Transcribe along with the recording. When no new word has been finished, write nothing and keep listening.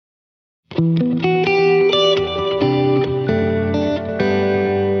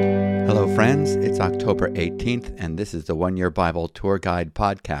Hello, friends. It's October 18th, and this is the One Year Bible Tour Guide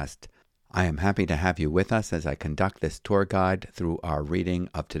podcast. I am happy to have you with us as I conduct this tour guide through our reading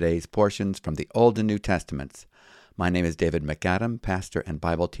of today's portions from the Old and New Testaments. My name is David MacAdam, pastor and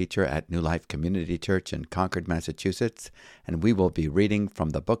Bible teacher at New Life Community Church in Concord, Massachusetts, and we will be reading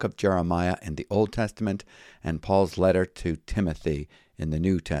from the book of Jeremiah in the Old Testament and Paul's letter to Timothy in the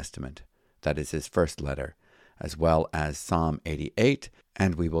New Testament. That is his first letter, as well as Psalm 88,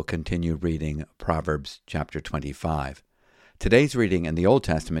 and we will continue reading Proverbs chapter 25. Today's reading in the Old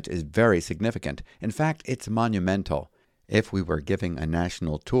Testament is very significant. In fact, it's monumental. If we were giving a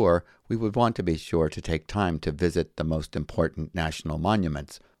national tour, we would want to be sure to take time to visit the most important national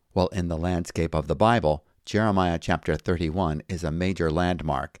monuments. While in the landscape of the Bible, Jeremiah chapter 31 is a major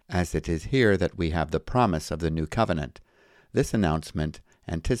landmark, as it is here that we have the promise of the new covenant. This announcement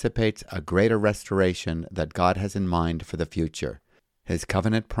anticipates a greater restoration that God has in mind for the future. His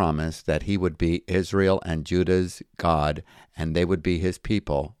covenant promise that he would be Israel and Judah's God and they would be his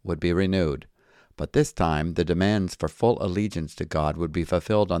people would be renewed. But this time, the demands for full allegiance to God would be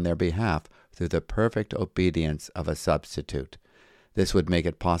fulfilled on their behalf through the perfect obedience of a substitute. This would make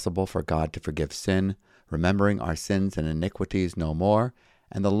it possible for God to forgive sin, remembering our sins and iniquities no more,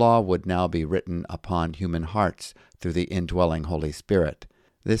 and the law would now be written upon human hearts through the indwelling Holy Spirit.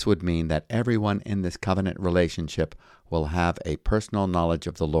 This would mean that everyone in this covenant relationship will have a personal knowledge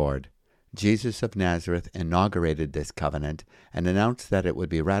of the Lord. Jesus of Nazareth inaugurated this covenant and announced that it would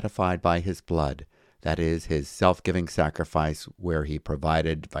be ratified by his blood, that is, his self-giving sacrifice where he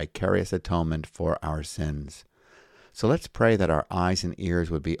provided vicarious atonement for our sins. So let's pray that our eyes and ears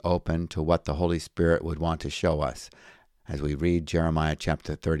would be open to what the Holy Spirit would want to show us as we read Jeremiah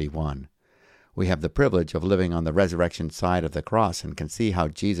chapter 31. We have the privilege of living on the resurrection side of the cross and can see how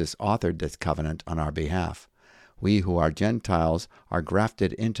Jesus authored this covenant on our behalf. We who are Gentiles are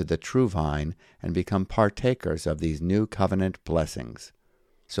grafted into the true vine and become partakers of these new covenant blessings.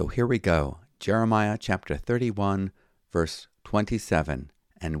 So here we go, Jeremiah chapter 31, verse 27,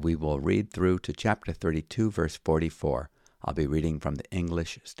 and we will read through to chapter 32, verse 44. I'll be reading from the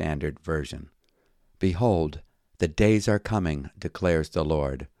English Standard Version. Behold, the days are coming, declares the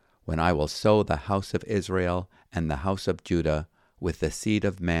Lord, when I will sow the house of Israel and the house of Judah with the seed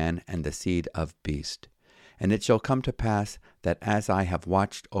of man and the seed of beast. And it shall come to pass that as I have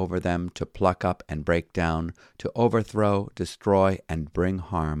watched over them to pluck up and break down, to overthrow, destroy, and bring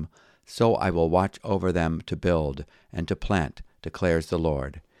harm, so I will watch over them to build and to plant, declares the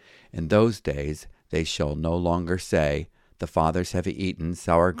Lord. In those days they shall no longer say, the fathers have eaten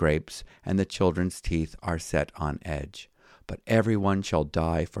sour grapes, and the children's teeth are set on edge. But every one shall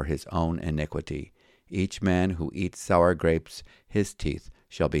die for his own iniquity. Each man who eats sour grapes, his teeth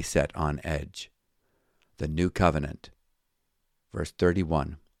shall be set on edge. The New Covenant. Verse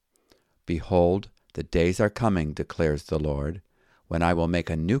 31. Behold, the days are coming, declares the Lord, when I will make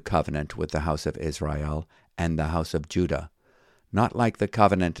a new covenant with the house of Israel and the house of Judah, not like the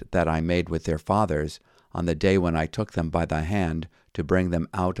covenant that I made with their fathers on the day when I took them by the hand to bring them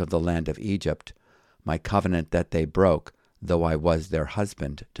out of the land of Egypt, my covenant that they broke, though I was their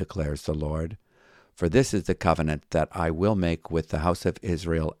husband, declares the Lord. For this is the covenant that I will make with the house of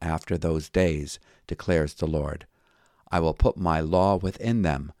Israel after those days, declares the Lord. I will put my law within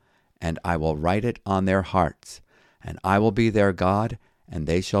them, and I will write it on their hearts, and I will be their God, and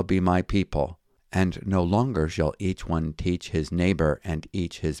they shall be my people. And no longer shall each one teach his neighbor and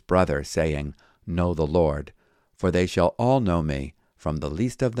each his brother, saying, Know the Lord. For they shall all know me, from the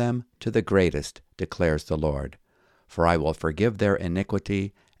least of them to the greatest, declares the Lord. For I will forgive their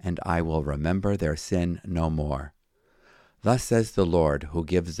iniquity, and I will remember their sin no more. Thus says the Lord, who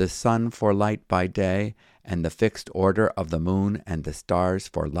gives the sun for light by day, and the fixed order of the moon and the stars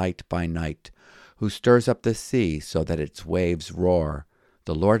for light by night, who stirs up the sea so that its waves roar.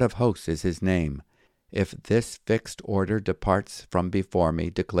 The Lord of hosts is his name. If this fixed order departs from before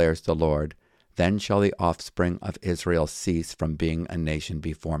me, declares the Lord, then shall the offspring of Israel cease from being a nation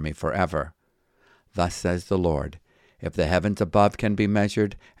before me forever. Thus says the Lord, if the heavens above can be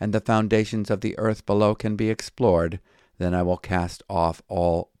measured, and the foundations of the earth below can be explored, then I will cast off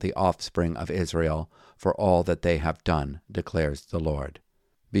all the offspring of Israel for all that they have done, declares the Lord.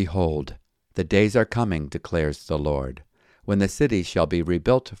 Behold, the days are coming, declares the Lord, when the city shall be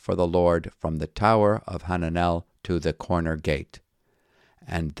rebuilt for the Lord from the tower of Hananel to the corner gate.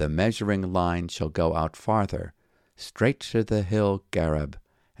 And the measuring line shall go out farther, straight to the hill Gareb,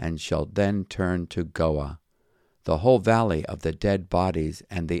 and shall then turn to Goah. The whole valley of the dead bodies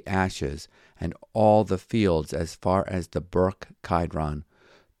and the ashes, and all the fields as far as the brook Kidron,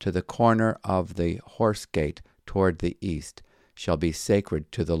 to the corner of the horse gate toward the east, shall be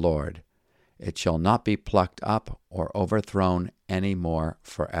sacred to the Lord. It shall not be plucked up or overthrown any more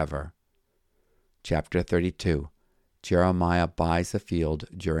forever. Chapter 32. Jeremiah buys a field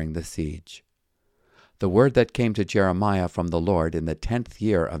during the siege. The word that came to Jeremiah from the Lord in the 10th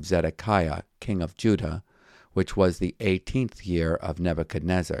year of Zedekiah, king of Judah, which was the 18th year of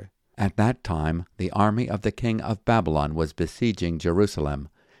Nebuchadnezzar. At that time the army of the king of Babylon was besieging Jerusalem,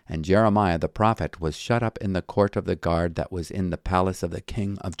 and Jeremiah the prophet was shut up in the court of the guard that was in the palace of the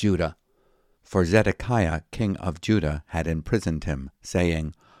king of Judah. For Zedekiah king of Judah had imprisoned him,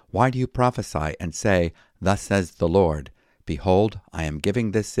 saying, Why do you prophesy and say, Thus says the Lord, Behold, I am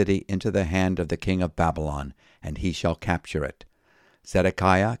giving this city into the hand of the king of Babylon, and he shall capture it.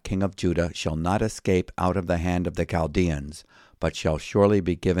 Zedekiah king of Judah shall not escape out of the hand of the Chaldeans, but shall surely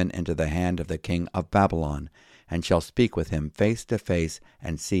be given into the hand of the king of Babylon, and shall speak with him face to face,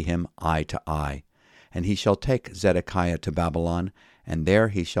 and see him eye to eye. And he shall take Zedekiah to Babylon, and there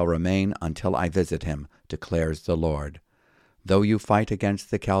he shall remain until I visit him, declares the Lord. Though you fight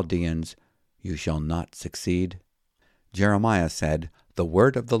against the Chaldeans, you shall not succeed. Jeremiah said, The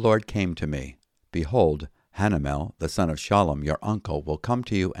word of the Lord came to me. Behold, Hanamel, the son of Shallum, your uncle, will come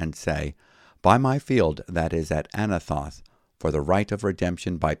to you and say, Buy my field that is at Anathoth, for the right of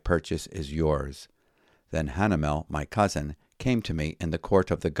redemption by purchase is yours. Then Hanamel, my cousin, came to me in the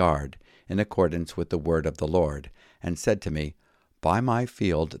court of the guard, in accordance with the word of the Lord, and said to me, Buy my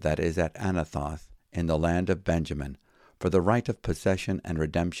field that is at Anathoth, in the land of Benjamin, for the right of possession and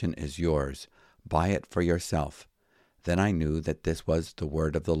redemption is yours. Buy it for yourself. Then I knew that this was the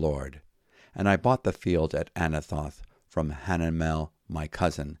word of the Lord. And I bought the field at Anathoth from Hanamel my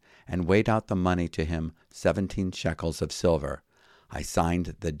cousin, and weighed out the money to him 17 shekels of silver. I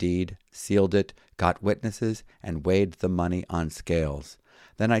signed the deed, sealed it, got witnesses, and weighed the money on scales.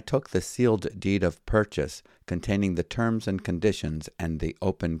 Then I took the sealed deed of purchase, containing the terms and conditions, and the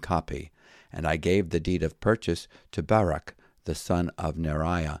open copy. And I gave the deed of purchase to Baruch, the son of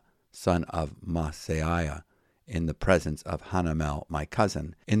Neriah, son of Maaseiah, in the presence of Hanamel my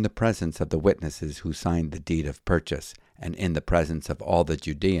cousin, in the presence of the witnesses who signed the deed of purchase, and in the presence of all the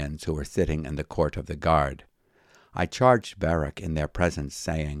Judeans who were sitting in the court of the guard. I charged Baruch in their presence,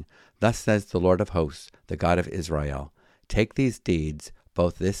 saying, Thus says the Lord of hosts, the God of Israel, Take these deeds,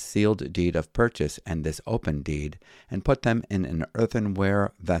 both this sealed deed of purchase and this open deed, and put them in an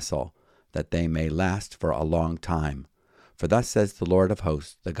earthenware vessel, that they may last for a long time. For thus says the Lord of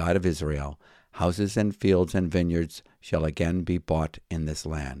hosts, the God of Israel, Houses and fields and vineyards shall again be bought in this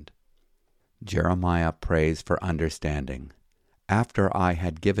land. Jeremiah prays for understanding. After I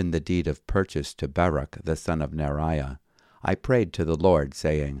had given the deed of purchase to Baruch the son of Neriah, I prayed to the Lord,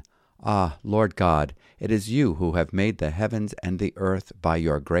 saying, Ah, Lord God, it is you who have made the heavens and the earth by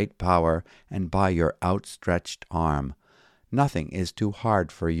your great power and by your outstretched arm. Nothing is too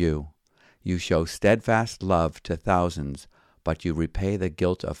hard for you. You show steadfast love to thousands, but you repay the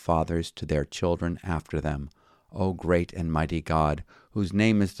guilt of fathers to their children after them. O great and mighty God, whose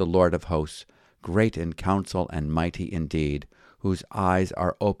name is the Lord of hosts, great in counsel and mighty indeed, whose eyes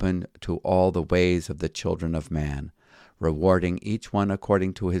are opened to all the ways of the children of man, rewarding each one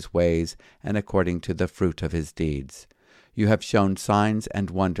according to his ways and according to the fruit of his deeds. You have shown signs and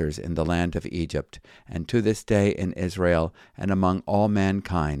wonders in the land of Egypt, and to this day in Israel and among all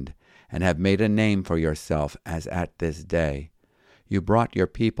mankind, and have made a name for yourself as at this day. You brought your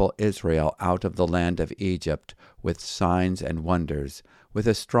people Israel out of the land of Egypt with signs and wonders, with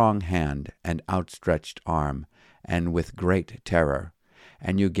a strong hand and outstretched arm, and with great terror.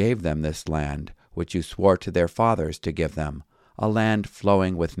 And you gave them this land, which you swore to their fathers to give them, a land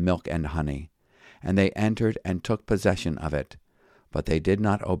flowing with milk and honey. And they entered and took possession of it. But they did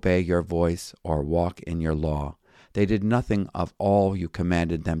not obey your voice or walk in your law. They did nothing of all you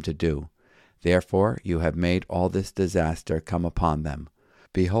commanded them to do. Therefore you have made all this disaster come upon them.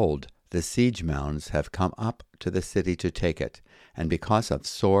 Behold, the siege mounds have come up to the city to take it, and because of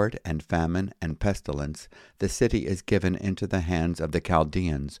sword and famine and pestilence, the city is given into the hands of the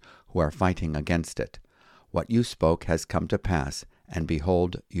Chaldeans, who are fighting against it. What you spoke has come to pass, and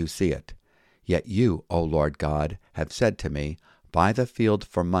behold, you see it. Yet you, O Lord God, have said to me, Buy the field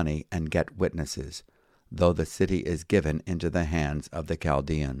for money and get witnesses, though the city is given into the hands of the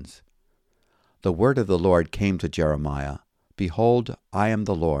Chaldeans. The word of the Lord came to Jeremiah. Behold, I am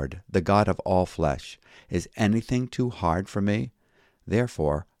the Lord, the God of all flesh. Is anything too hard for me?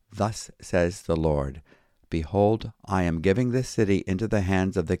 Therefore, thus says the Lord, Behold, I am giving this city into the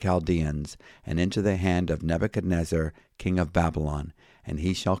hands of the Chaldeans, and into the hand of Nebuchadnezzar, king of Babylon, and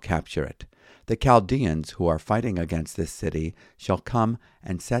he shall capture it. The Chaldeans who are fighting against this city shall come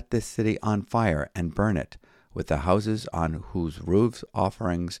and set this city on fire and burn it, with the houses on whose roofs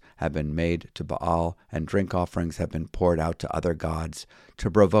offerings have been made to Baal and drink offerings have been poured out to other gods, to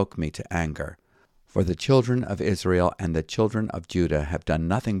provoke me to anger. For the children of Israel and the children of Judah have done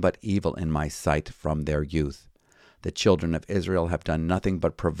nothing but evil in my sight from their youth. The children of Israel have done nothing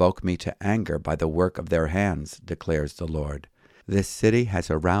but provoke me to anger by the work of their hands, declares the Lord. This city has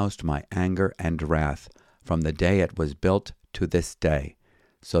aroused my anger and wrath from the day it was built to this day,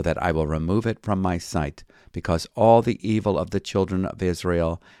 so that I will remove it from my sight, because all the evil of the children of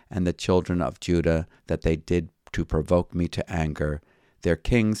Israel and the children of Judah that they did to provoke me to anger, their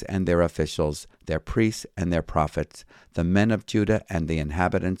kings and their officials, their priests and their prophets, the men of Judah and the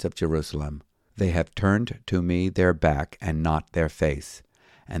inhabitants of Jerusalem. They have turned to me their back and not their face.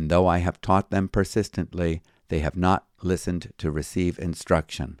 And though I have taught them persistently, they have not listened to receive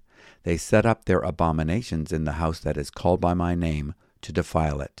instruction. They set up their abominations in the house that is called by my name, to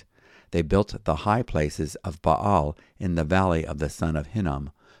defile it. They built the high places of Baal in the valley of the son of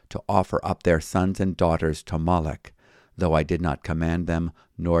Hinnom, to offer up their sons and daughters to Molech, though I did not command them,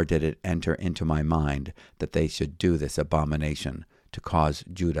 nor did it enter into my mind that they should do this abomination, to cause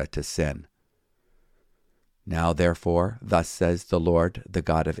Judah to sin. Now therefore, thus says the Lord, the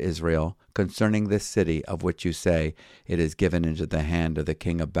God of Israel, concerning this city of which you say, it is given into the hand of the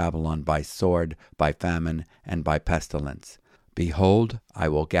king of Babylon by sword, by famine, and by pestilence. Behold, I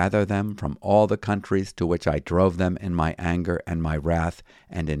will gather them from all the countries to which I drove them in my anger and my wrath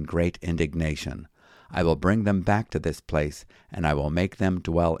and in great indignation. I will bring them back to this place, and I will make them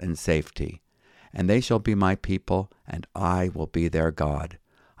dwell in safety. And they shall be my people, and I will be their God.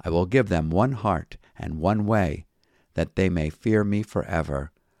 I will give them one heart and one way, that they may fear me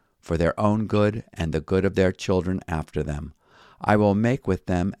forever, for their own good and the good of their children after them. I will make with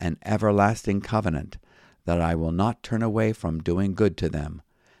them an everlasting covenant, that I will not turn away from doing good to them,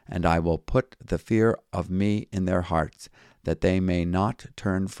 and I will put the fear of me in their hearts, that they may not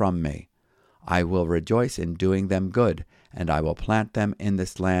turn from me. I will rejoice in doing them good, and I will plant them in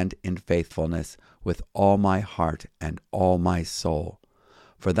this land in faithfulness with all my heart and all my soul.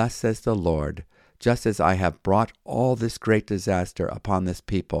 For thus says the Lord, just as I have brought all this great disaster upon this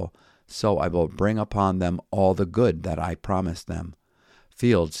people, so I will bring upon them all the good that I promised them.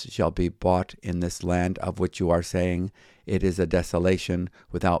 Fields shall be bought in this land of which you are saying, it is a desolation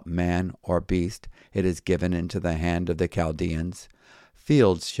without man or beast, it is given into the hand of the Chaldeans.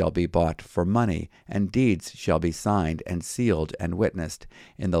 Fields shall be bought for money, and deeds shall be signed and sealed and witnessed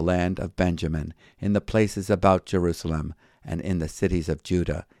in the land of Benjamin, in the places about Jerusalem, and in the cities of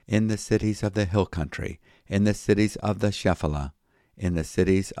Judah, in the cities of the hill country, in the cities of the Shephelah, in the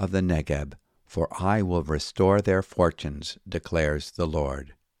cities of the Negeb. For I will restore their fortunes, declares the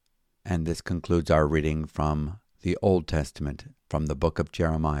Lord. And this concludes our reading from the Old Testament, from the book of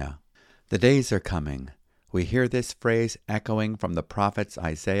Jeremiah. The days are coming. We hear this phrase echoing from the prophets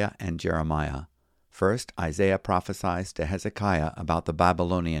Isaiah and Jeremiah. First, Isaiah prophesies to Hezekiah about the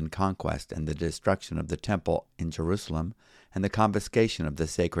Babylonian conquest and the destruction of the temple in Jerusalem and the confiscation of the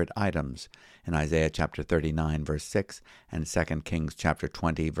sacred items in Isaiah chapter 39, verse 6, and 2 Kings chapter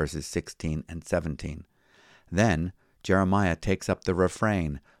 20, verses 16 and 17. Then Jeremiah takes up the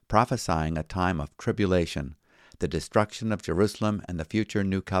refrain, prophesying a time of tribulation. The destruction of Jerusalem and the future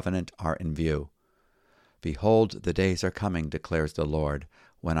new covenant are in view. Behold, the days are coming, declares the Lord,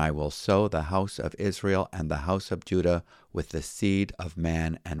 when I will sow the house of Israel and the house of Judah with the seed of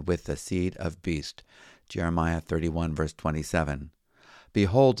man and with the seed of beast. Jeremiah 31, verse 27.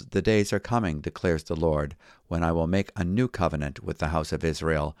 Behold, the days are coming, declares the Lord, when I will make a new covenant with the house of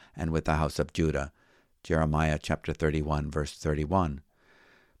Israel and with the house of Judah. Jeremiah chapter 31, verse 31.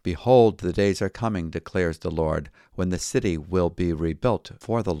 Behold, the days are coming, declares the Lord, when the city will be rebuilt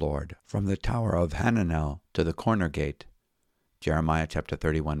for the Lord, from the tower of Hananel to the corner gate. Jeremiah chapter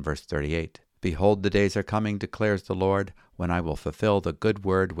 31, verse 38. Behold, the days are coming, declares the Lord, when I will fulfill the good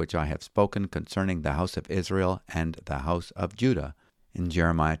word which I have spoken concerning the house of Israel and the house of Judah. In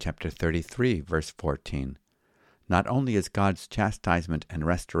Jeremiah chapter 33, verse 14. Not only is God's chastisement and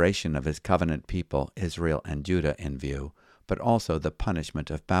restoration of his covenant people, Israel and Judah, in view, but also the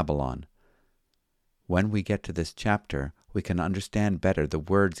punishment of Babylon. When we get to this chapter, we can understand better the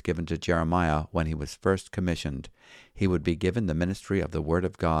words given to Jeremiah when he was first commissioned. He would be given the ministry of the Word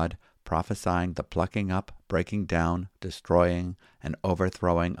of God, prophesying the plucking up, breaking down, destroying, and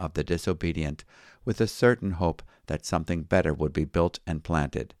overthrowing of the disobedient, with a certain hope that something better would be built and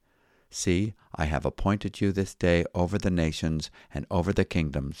planted. See, I have appointed you this day over the nations and over the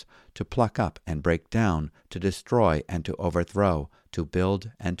kingdoms, to pluck up and break down, to destroy and to overthrow, to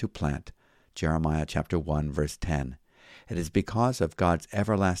build and to plant. Jeremiah chapter 1, verse 10. It is because of God's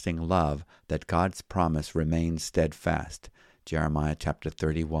everlasting love that God's promise remains steadfast. Jeremiah chapter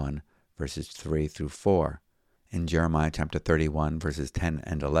 31, verses 3 through 4. In Jeremiah chapter 31, verses 10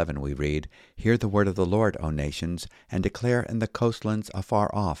 and 11, we read, "Hear the word of the Lord, O nations, and declare in the coastlands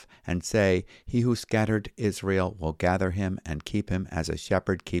afar off, and say, He who scattered Israel will gather him and keep him as a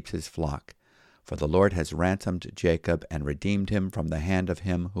shepherd keeps his flock. For the Lord has ransomed Jacob and redeemed him from the hand of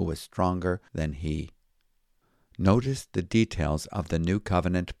him who was stronger than he." Notice the details of the new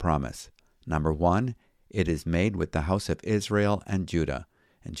covenant promise. Number 1, it is made with the house of Israel and Judah.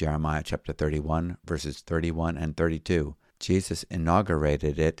 In Jeremiah chapter 31, verses 31 and 32, Jesus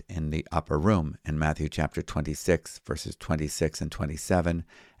inaugurated it in the upper room in Matthew chapter 26, verses 26 and 27,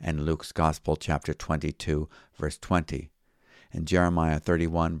 and Luke's Gospel chapter 22, verse 20. In Jeremiah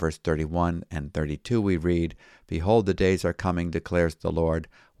 31, verse 31 and 32, we read, "Behold, the days are coming, declares the Lord,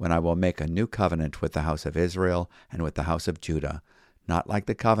 when I will make a new covenant with the house of Israel and with the house of Judah, not like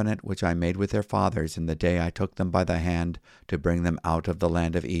the covenant which I made with their fathers in the day I took them by the hand to bring them out of the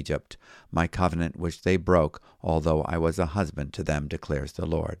land of Egypt, my covenant which they broke, although I was a husband to them, declares the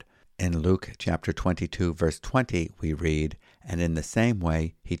Lord." In Luke chapter 22, verse 20, we read, "And in the same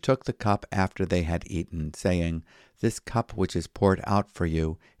way he took the cup after they had eaten, saying, This cup which is poured out for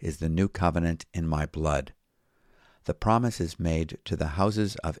you is the new covenant in my blood." The promise is made to the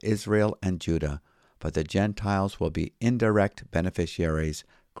houses of Israel and Judah, but the Gentiles will be indirect beneficiaries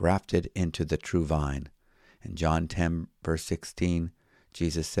grafted into the true vine. In John 10, verse 16,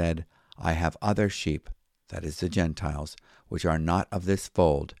 Jesus said, "I have other sheep," that is the Gentiles, "which are not of this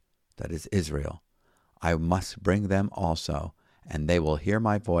fold," that is Israel. "I must bring them also, and they will hear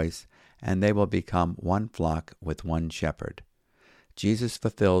my voice, and they will become one flock with one shepherd." Jesus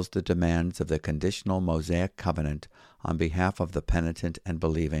fulfills the demands of the conditional Mosaic covenant on behalf of the penitent and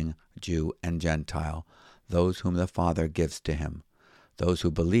believing Jew and Gentile, those whom the Father gives to him. Those who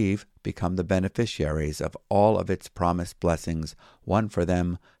believe become the beneficiaries of all of its promised blessings won for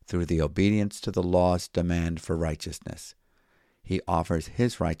them through the obedience to the law's demand for righteousness. He offers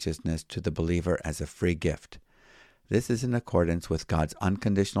his righteousness to the believer as a free gift. This is in accordance with God's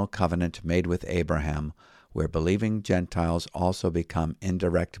unconditional covenant made with Abraham, where believing Gentiles also become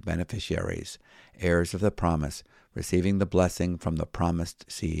indirect beneficiaries, heirs of the promise, receiving the blessing from the promised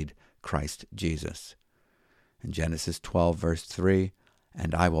seed, Christ Jesus. In Genesis 12, verse 3,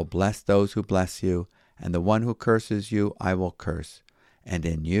 "And I will bless those who bless you, and the one who curses you I will curse, and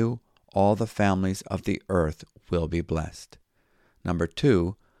in you all the families of the earth will be blessed." Number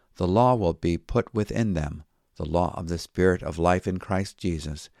 2, the law will be put within them, the law of the Spirit of life in Christ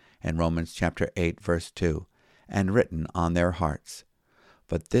Jesus, in Romans chapter 8, verse 2, "and written on their hearts.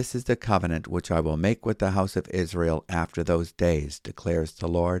 But this is the covenant which I will make with the house of Israel after those days, declares the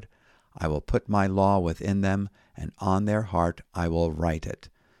Lord. I will put my law within them, and on their heart I will write it."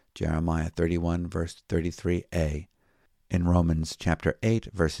 Jeremiah 31, verse 33a. In Romans chapter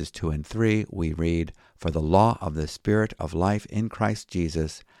 8, verses 2 and 3, we read, "For the law of the Spirit of life in Christ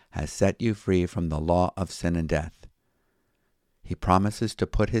Jesus has set you free from the law of sin and death." He promises to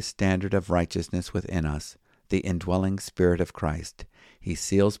put his standard of righteousness within us, the indwelling Spirit of Christ. He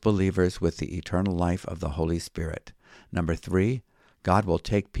seals believers with the eternal life of the Holy Spirit. Number 3, God will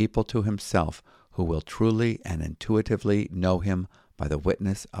take people to himself who will truly and intuitively know him by the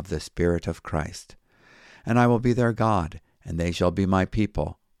witness of the Spirit of Christ. "And I will be their God, and they shall be my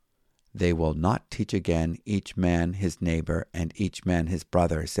people. They will not teach again each man his neighbor and each man his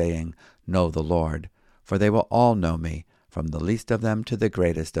brother, saying, Know the Lord. For they will all know me, from the least of them to the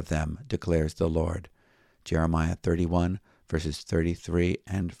greatest of them, declares the Lord." Jeremiah 31, verses 33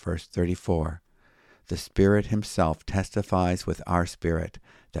 and verse 34. The Spirit himself testifies with our spirit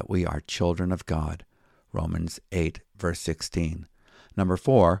that we are children of God. Romans 8, verse 16. Number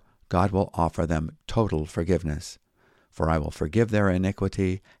 4, God will offer them total forgiveness. "For I will forgive their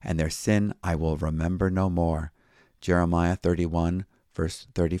iniquity, and their sin I will remember no more." Jeremiah 31, verse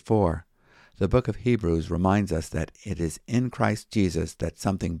 34. The book of Hebrews reminds us that it is in Christ Jesus that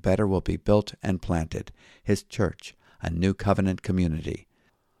something better will be built and planted, his church, a new covenant community.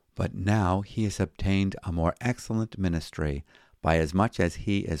 But now he has obtained a more excellent ministry, by as much as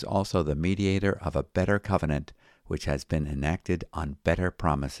he is also the mediator of a better covenant, which has been enacted on better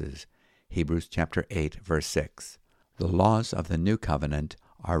promises. Hebrews chapter 8, verse 6. The laws of the new covenant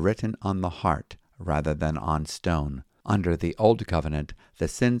are written on the heart rather than on stone. Under the old covenant, the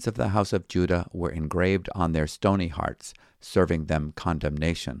sins of the house of Judah were engraved on their stony hearts, serving them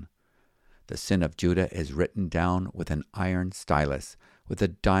condemnation. The sin of Judah is written down with an iron stylus, with a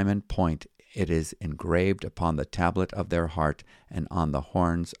diamond point It is engraved upon the tablet of their heart and on the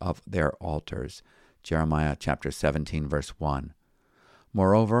horns of their altars. Jeremiah chapter 17, verse 1.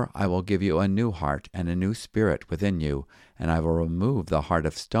 Moreover, I will give you a new heart and a new spirit within you, and I will remove the heart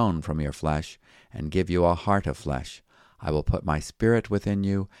of stone from your flesh, and give you a heart of flesh. I will put my spirit within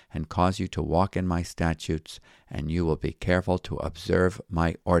you, and cause you to walk in my statutes, and you will be careful to observe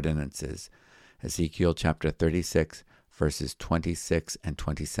my ordinances. Ezekiel chapter 36, verses 26 and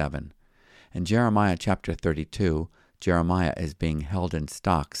 27. In Jeremiah chapter 32, Jeremiah is being held in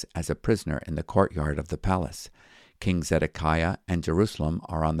stocks as a prisoner in the courtyard of the palace. King Zedekiah and Jerusalem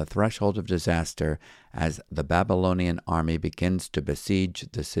are on the threshold of disaster as the Babylonian army begins to besiege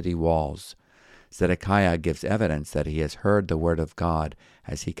the city walls. Zedekiah gives evidence that he has heard the word of God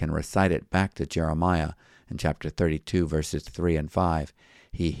as he can recite it back to Jeremiah in chapter 32, verses 3 and 5.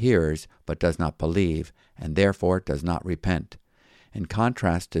 He hears but does not believe, and therefore does not repent. In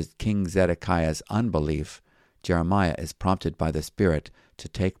contrast to King Zedekiah's unbelief, Jeremiah is prompted by the Spirit to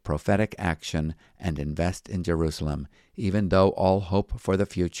take prophetic action and invest in Jerusalem, even though all hope for the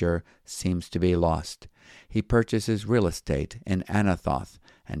future seems to be lost. He purchases real estate in Anathoth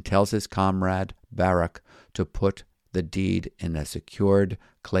and tells his comrade Barak to put the deed in a secured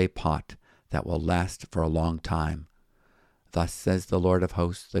clay pot that will last for a long time. Thus says the Lord of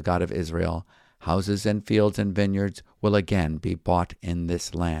hosts, the God of Israel, houses and fields and vineyards will again be bought in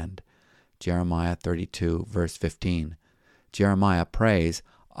this land. Jeremiah 32, verse 15. Jeremiah prays,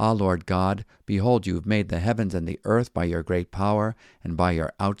 Ah, Lord God, behold, you have made the heavens and the earth by your great power and by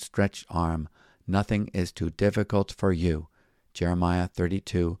your outstretched arm. Nothing is too difficult for you. Jeremiah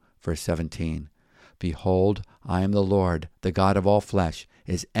 32, verse 17. Behold, I am the Lord, the God of all flesh.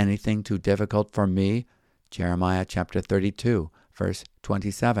 Is anything too difficult for me? Jeremiah chapter 32, verse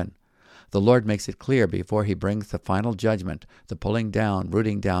 27. The Lord makes it clear before he brings the final judgment, the pulling down,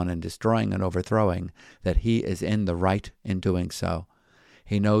 rooting down, and destroying and overthrowing, that he is in the right in doing so.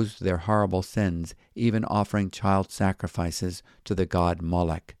 He knows their horrible sins, even offering child sacrifices to the god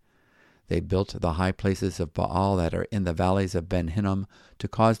Molech. They built the high places of Baal that are in the valleys of Ben Hinnom to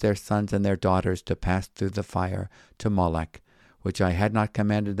cause their sons and their daughters to pass through the fire to Molech, which I had not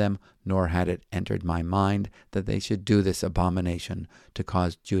commanded them, nor had it entered my mind that they should do this abomination to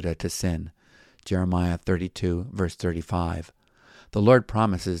cause Judah to sin. Jeremiah 32, verse 35. The Lord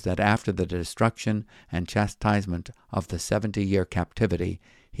promises that after the destruction and chastisement of the 70-year captivity,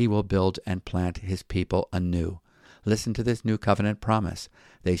 he will build and plant his people anew. Listen to this new covenant promise.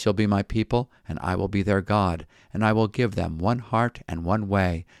 They shall be my people, and I will be their God, and I will give them one heart and one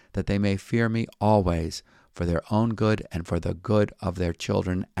way, that they may fear me always, for their own good and for the good of their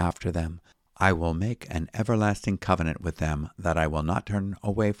children after them. I will make an everlasting covenant with them, that I will not turn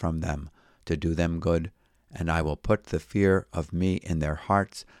away from them, to do them good, and I will put the fear of me in their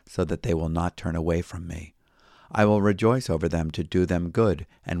hearts, so that they will not turn away from me. I will rejoice over them to do them good,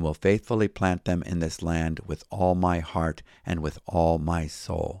 and will faithfully plant them in this land with all my heart and with all my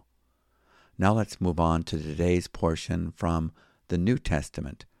soul. Now let's move on to today's portion from the New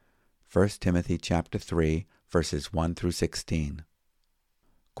Testament, 1 Timothy chapter 3, verses 1 through 16.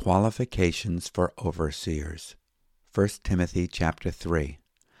 Qualifications for overseers. 1 Timothy chapter 3.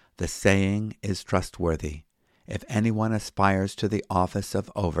 The saying is trustworthy. If anyone aspires to the office of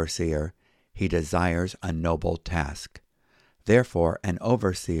overseer, he desires a noble task. Therefore, an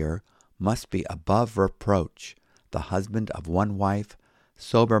overseer must be above reproach, the husband of one wife,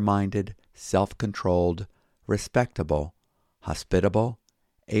 sober-minded, self-controlled, respectable, hospitable,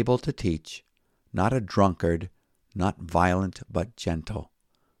 able to teach, not a drunkard, not violent but gentle,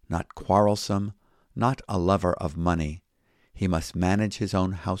 not quarrelsome, not a lover of money. He must manage his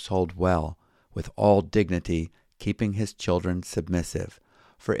own household well, with all dignity, keeping his children submissive.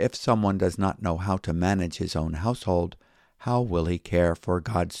 For if someone does not know how to manage his own household, how will he care for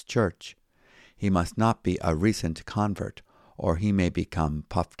God's church? He must not be a recent convert, or he may become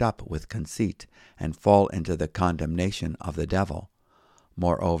puffed up with conceit and fall into the condemnation of the devil.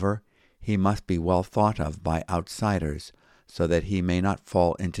 Moreover, he must be well thought of by outsiders, so that he may not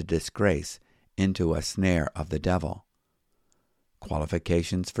fall into disgrace, into a snare of the devil.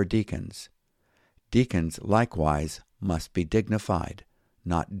 Qualifications for deacons. Deacons likewise must be dignified,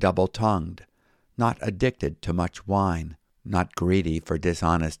 not double-tongued, not addicted to much wine, not greedy for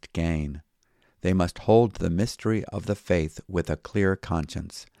dishonest gain. They must hold the mystery of the faith with a clear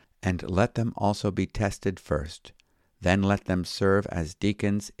conscience, and let them also be tested first. Then let them serve as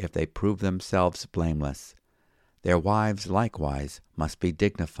deacons if they prove themselves blameless. Their wives likewise must be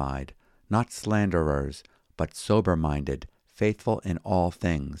dignified, not slanderers, but sober-minded, faithful in all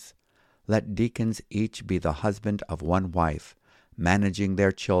things. Let deacons each be the husband of one wife, managing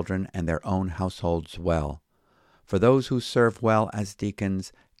their children and their own households well. For those who serve well as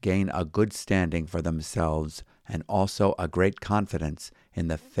deacons gain a good standing for themselves and also a great confidence in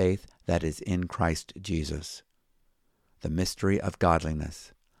the faith that is in Christ Jesus. The mystery of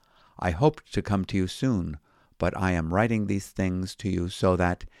godliness. I hoped to come to you soon, but I am writing these things to you so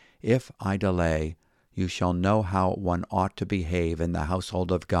that, if I delay, you shall know how one ought to behave in the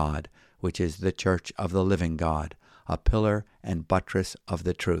household of God, which is the church of the living God, a pillar and buttress of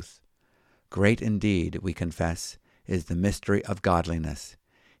the truth. Great indeed, we confess, is the mystery of godliness.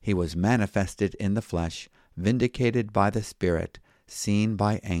 He was manifested in the flesh, vindicated by the Spirit, seen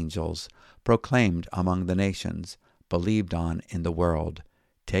by angels, proclaimed among the nations, believed on in the world,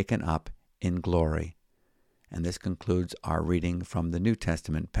 taken up in glory. And this concludes our reading from the New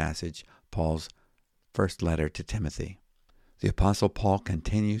Testament passage, Paul's first letter to Timothy. The Apostle Paul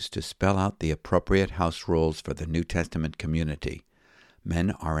continues to spell out the appropriate house rules for the New Testament community.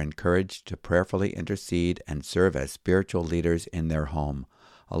 Men are encouraged to prayerfully intercede and serve as spiritual leaders in their home,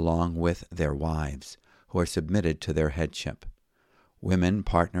 along with their wives, who are submitted to their headship. Women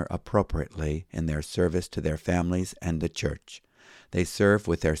partner appropriately in their service to their families and the church. They serve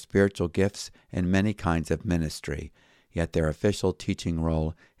with their spiritual gifts in many kinds of ministry, yet their official teaching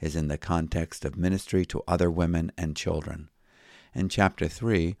role is in the context of ministry to other women and children. In chapter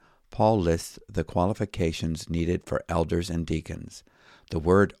 3, Paul lists the qualifications needed for elders and deacons. The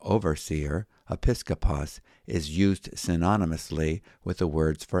word overseer, episkopos, is used synonymously with the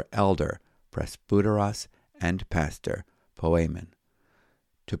words for elder, presbyteros, and pastor, poimen.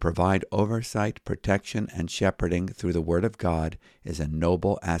 To provide oversight, protection, and shepherding through the Word of God is a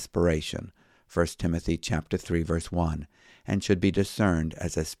noble aspiration, 1 Timothy chapter 3, verse 1, and should be discerned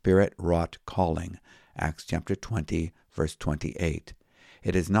as a Spirit-wrought calling, Acts chapter 20, verse 28.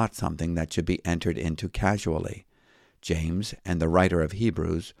 It is not something that should be entered into casually. James, and the writer of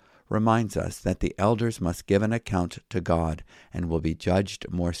Hebrews, reminds us that the elders must give an account to God and will be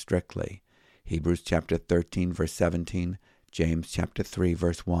judged more strictly. Hebrews chapter 13, verse 17, James chapter 3,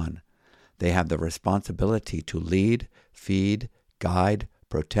 verse 1. They have the responsibility to lead, feed, guide,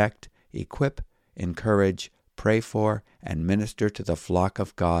 protect, equip, encourage, pray for, and minister to the flock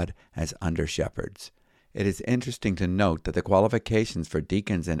of God as under-shepherds. It is interesting to note that the qualifications for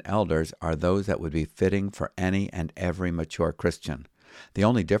deacons and elders are those that would be fitting for any and every mature Christian. The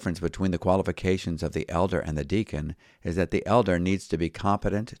only difference between the qualifications of the elder and the deacon is that the elder needs to be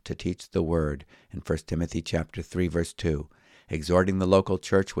competent to teach the word in 1 Timothy chapter 3, verse 2, exhorting the local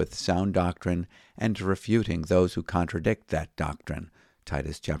church with sound doctrine and refuting those who contradict that doctrine,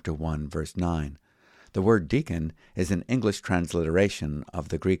 Titus chapter 1, verse 9. The word deacon is an English transliteration of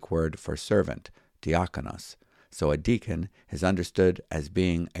the Greek word for servant, diakonos, so a deacon is understood as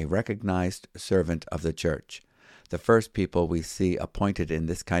being a recognized servant of the church. The first people we see appointed in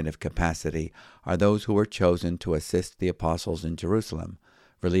this kind of capacity are those who were chosen to assist the apostles in Jerusalem,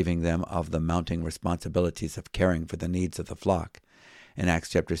 relieving them of the mounting responsibilities of caring for the needs of the flock. In Acts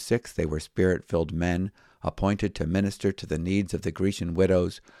chapter 6, they were Spirit-filled men appointed to minister to the needs of the Grecian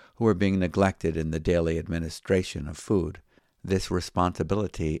widows who were being neglected in the daily administration of food. This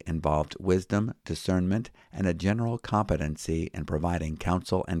responsibility involved wisdom, discernment, and a general competency in providing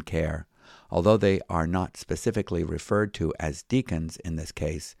counsel and care. Although they are not specifically referred to as deacons in this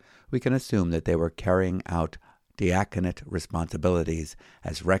case, we can assume that they were carrying out diaconate responsibilities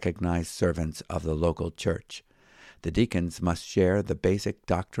as recognized servants of the local church. The deacons must share the basic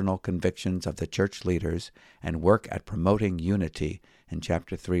doctrinal convictions of the church leaders and work at promoting unity in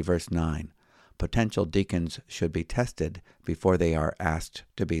chapter 3, verse 9. Potential deacons should be tested before they are asked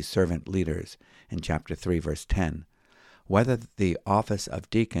to be servant leaders in chapter 3, verse 10. Whether the office of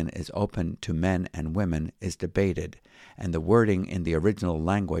deacon is open to men and women is debated, and the wording in the original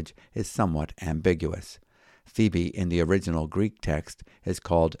language is somewhat ambiguous. Phoebe in the original Greek text is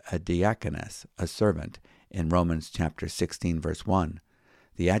called a diakoness, a servant, in Romans chapter 16, verse 1.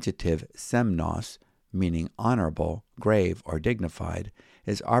 The adjective semnos, meaning honorable, grave, or dignified,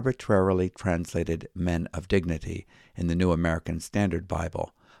 is arbitrarily translated men of dignity in the New American Standard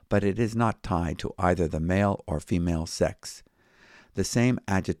Bible, but it is not tied to either the male or female sex. The same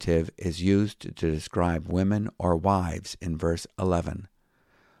adjective is used to describe women or wives in verse 11.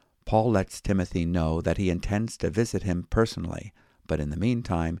 Paul lets Timothy know that he intends to visit him personally, but in the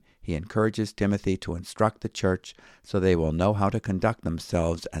meantime, he encourages Timothy to instruct the church so they will know how to conduct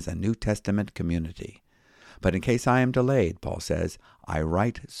themselves as a New Testament community. But in case I am delayed, Paul says, I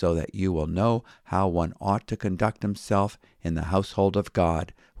write so that you will know how one ought to conduct himself in the household of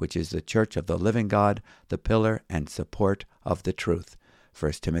God, which is the church of the living God, the pillar and support of the truth.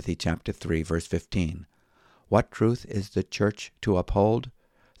 1 Timothy chapter 3, verse 15. What truth is the church to uphold?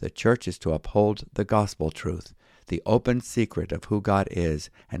 The church is to uphold the gospel truth, the open secret of who God is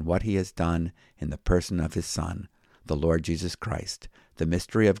and what he has done in the person of his Son, the Lord Jesus Christ, the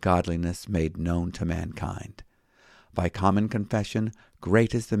mystery of godliness made known to mankind. By common confession,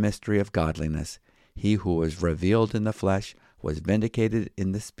 great is the mystery of godliness. He who was revealed in the flesh was vindicated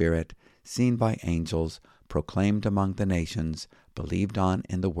in the Spirit, seen by angels, proclaimed among the nations, believed on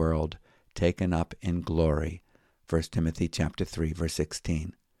in the world, taken up in glory. 1 Timothy chapter 3, verse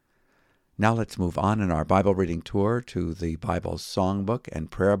 16. Now let's move on in our Bible reading tour to the Bible's songbook and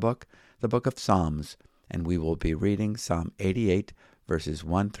prayer book, the book of Psalms, and we will be reading Psalm 88, verses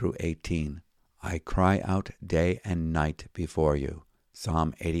 1 through 18. I cry out day and night before you.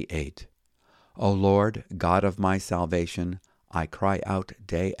 Psalm 88. O Lord, God of my salvation, I cry out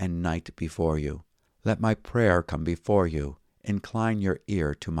day and night before you. Let my prayer come before you. Incline your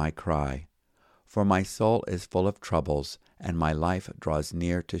ear to my cry. For my soul is full of troubles, and my life draws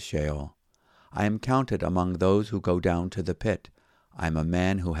near to Sheol. I am counted among those who go down to the pit. I am a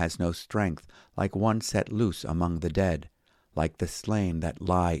man who has no strength, like one set loose among the dead, like the slain that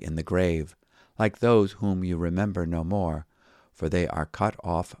lie in the grave, like those whom you remember no more, for they are cut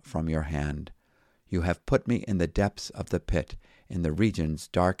off from your hand. You have put me in the depths of the pit, in the regions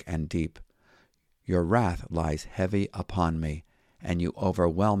dark and deep. Your wrath lies heavy upon me, and you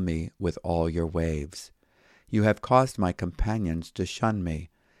overwhelm me with all your waves. You have caused my companions to shun me.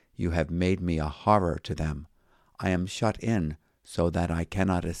 You have made me a horror to them. I am shut in, so that I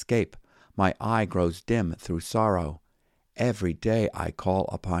cannot escape. My eye grows dim through sorrow. Every day I call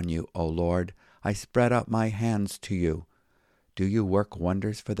upon you, O Lord. I spread out my hands to you. Do you work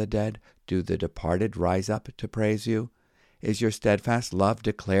wonders for the dead? Do the departed rise up to praise you? Is your steadfast love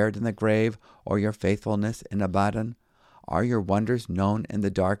declared in the grave, or your faithfulness in Abaddon? Are your wonders known in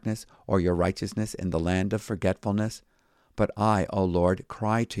the darkness, or your righteousness in the land of forgetfulness? But I, O Lord,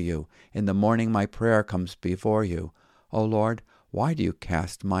 cry to you. In the morning my prayer comes before you. O Lord, why do you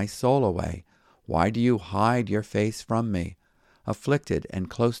cast my soul away? Why do you hide your face from me? Afflicted and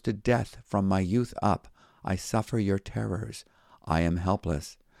close to death from my youth up, I suffer your terrors. I am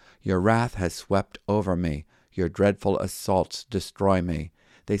helpless. Your wrath has swept over me. Your dreadful assaults destroy me.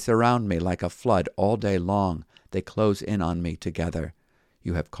 They surround me like a flood all day long. They close in on me together.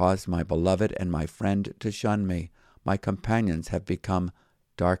 You have caused my beloved and my friend to shun me. My companions have become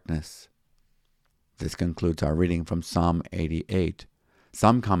darkness. This concludes our reading from Psalm 88.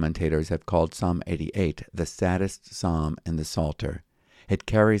 Some commentators have called Psalm 88 the saddest psalm in the Psalter. It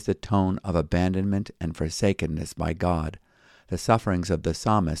carries the tone of abandonment and forsakenness by God. The sufferings of the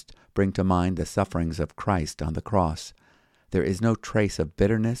psalmist bring to mind the sufferings of Christ on the cross. There is no trace of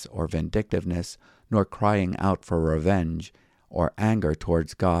bitterness or vindictiveness, nor crying out for revenge or anger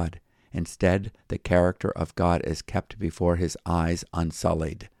towards God. Instead, the character of God is kept before his eyes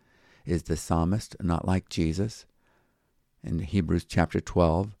unsullied. Is the psalmist not like Jesus? In Hebrews chapter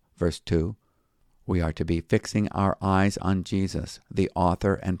 12, verse 2, we are to be fixing our eyes on Jesus, the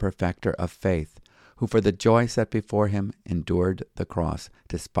author and perfecter of faith, who for the joy set before him endured the cross,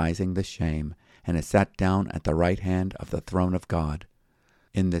 despising the shame, and is sat down at the right hand of the throne of God.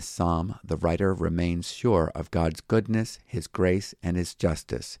 In this psalm, the writer remains sure of God's goodness, his grace, and his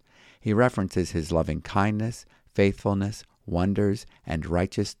justice. He references his loving kindness, faithfulness, wonders, and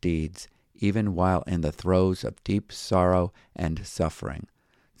righteous deeds, even while in the throes of deep sorrow and suffering.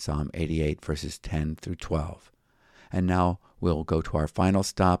 Psalm 88, verses 10 through 12. And now we'll go to our final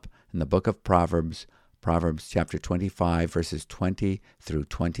stop in the book of Proverbs, Proverbs chapter 25, verses 20 through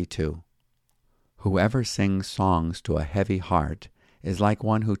 22. Whoever sings songs to a heavy heart is like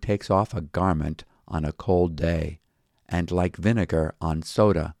one who takes off a garment on a cold day, and like vinegar on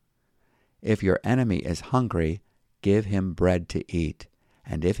soda. If your enemy is hungry, give him bread to eat,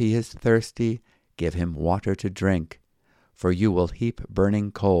 and if he is thirsty, give him water to drink. For you will heap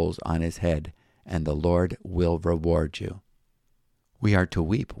burning coals on his head, and the Lord will reward you. We are to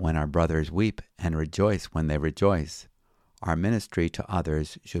weep when our brothers weep, and rejoice when they rejoice. Our ministry to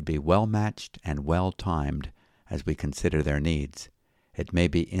others should be well-matched and well-timed as we consider their needs. It may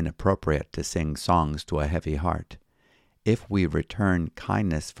be inappropriate to sing songs to a heavy heart. If we return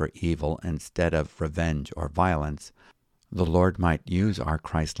kindness for evil instead of revenge or violence, the Lord might use our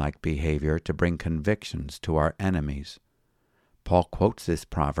Christ-like behavior to bring convictions to our enemies. Paul quotes this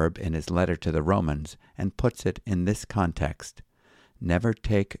proverb in his letter to the Romans and puts it in this context: "Never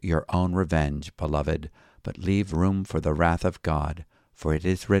take your own revenge, beloved, but leave room for the wrath of God. For it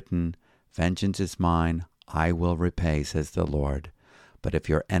is written, 'Vengeance is mine, I will repay,' says the Lord. But if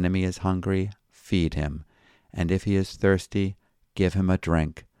your enemy is hungry, feed him, and if he is thirsty, give him a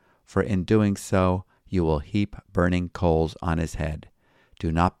drink. For in doing so, you will heap burning coals on his head.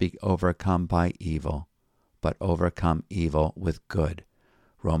 Do not be overcome by evil, but overcome evil with good.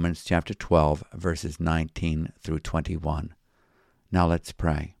 Romans chapter 12, verses 19 through 21. Now let's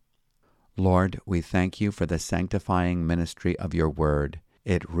pray. Lord, we thank you for the sanctifying ministry of your word.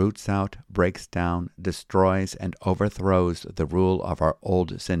 It roots out, breaks down, destroys, and overthrows the rule of our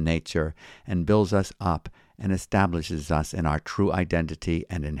old sin nature and builds us up and establishes us in our true identity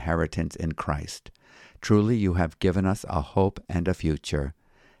and inheritance in Christ. Truly, you have given us a hope and a future.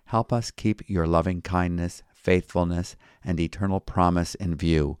 Help us keep your loving kindness, faithfulness, and eternal promise in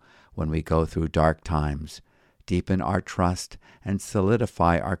view when we go through dark times. Deepen our trust and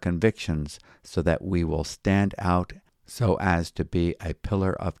solidify our convictions so that we will stand out so as to be a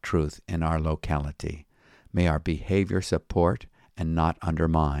pillar of truth in our locality. May our behavior support and not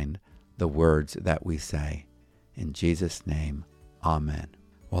undermine the words that we say. In Jesus' name, amen.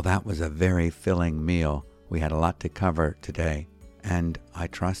 Well, that was a very filling meal. We had a lot to cover today, and I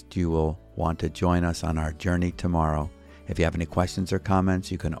trust you will want to join us on our journey tomorrow. If you have any questions or comments,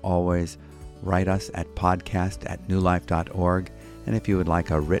 you can always write us at podcast@newlife.org. And if you would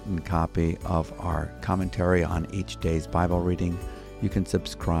like a written copy of our commentary on each day's Bible reading, you can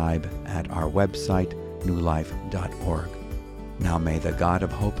subscribe at our website, newlife.org. Now may the God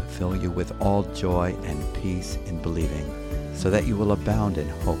of hope fill you with all joy and peace in believing, so that you will abound in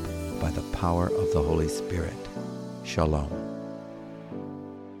hope by the power of the Holy Spirit. Shalom.